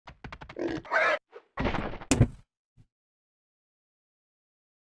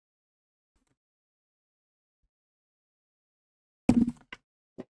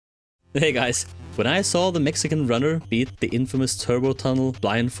Hey guys, when I saw the Mexican runner beat the infamous turbo tunnel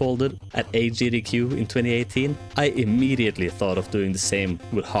blindfolded at AGDQ in 2018, I immediately thought of doing the same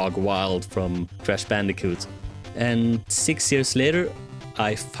with Hog Wild from Crash Bandicoot. And 6 years later,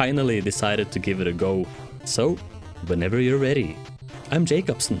 I finally decided to give it a go. So, whenever you're ready, I'm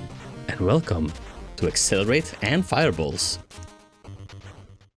Jacobson, and welcome to Accelerate and Fireballs.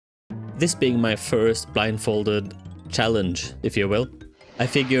 This being my first blindfolded challenge, if you will, I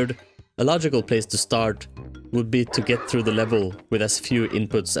figured a logical place to start would be to get through the level with as few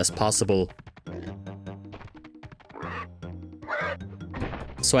inputs as possible.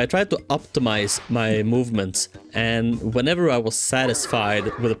 So I tried to optimize my movements, and whenever I was satisfied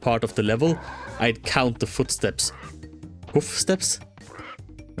with a part of the level, I'd count the footsteps. Hoof steps?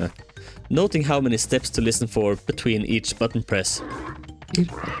 Noting how many steps to listen for between each button press.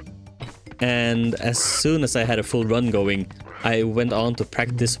 And as soon as I had a full run going, I went on to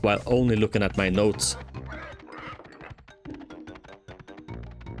practice while only looking at my notes.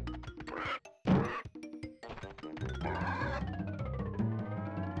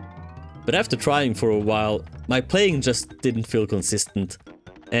 But after trying for a while, my playing just didn't feel consistent,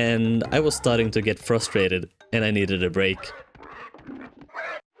 and I was starting to get frustrated and I needed a break.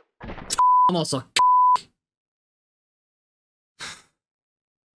 I'm also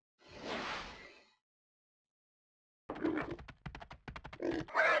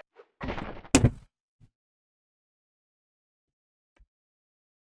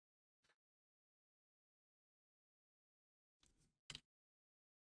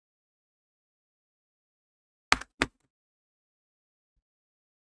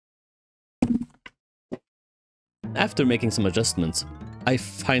After making some adjustments, I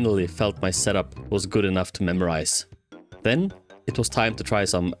finally felt my setup was good enough to memorize. Then it was time to try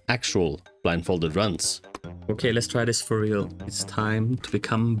some actual blindfolded runs. Okay, let's try this for real. It's time to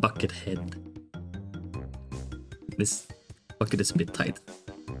become Buckethead. This bucket is a bit tight.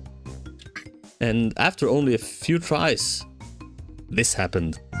 And after only a few tries, this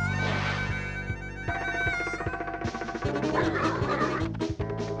happened.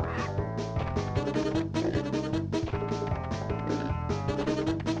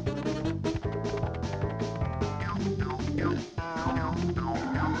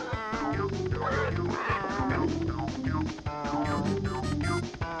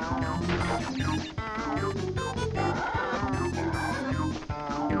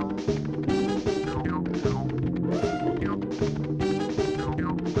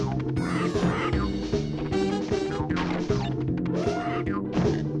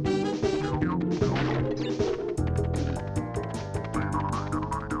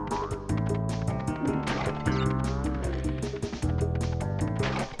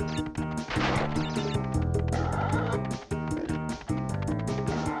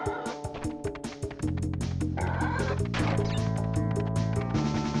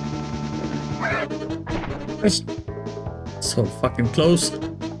 So fucking close.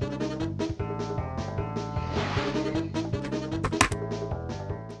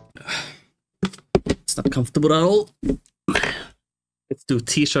 It's not comfortable at all. Let's do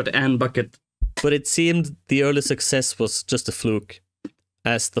t-shirt and bucket. But it seemed the early success was just a fluke,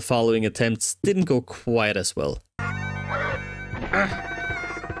 as the following attempts didn't go quite as well.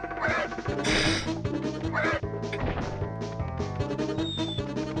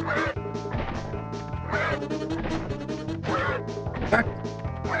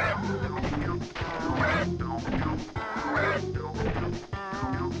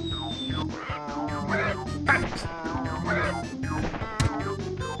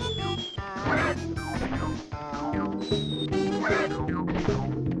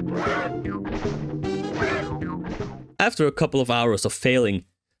 After a couple of hours of failing,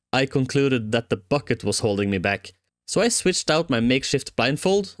 I concluded that the bucket was holding me back, so I switched out my makeshift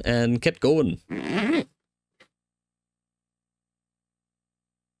blindfold and kept going.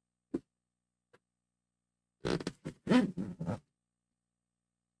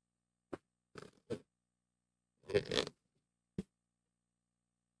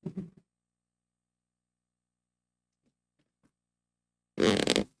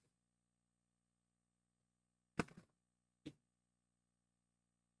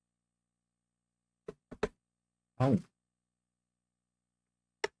 Oh.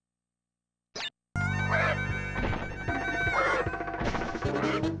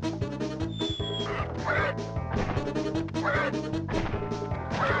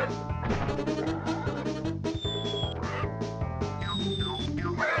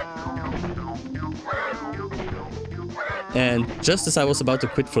 And just as I was about to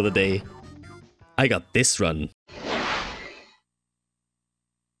quit for the day, I got this run.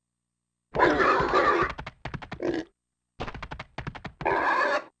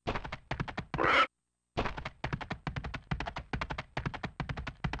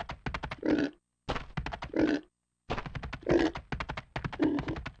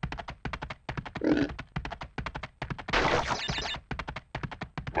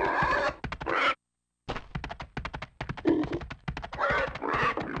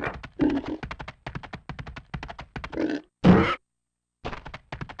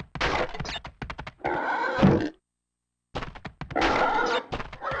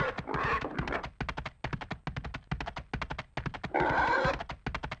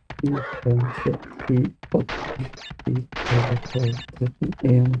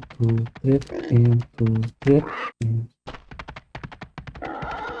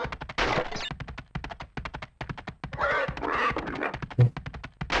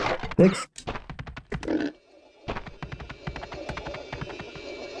 Six.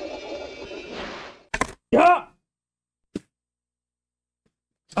 Ja!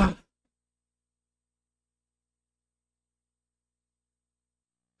 Ah.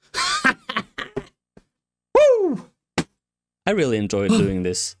 Woo! I really enjoyed doing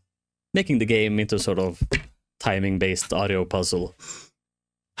this, making the game into sort of timing-based audio puzzle.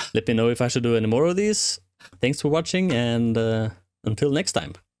 Let me know if I should do any more of these. Thanks for watching, and until next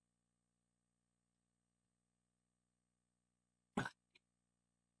time.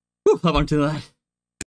 Hva var det til det der?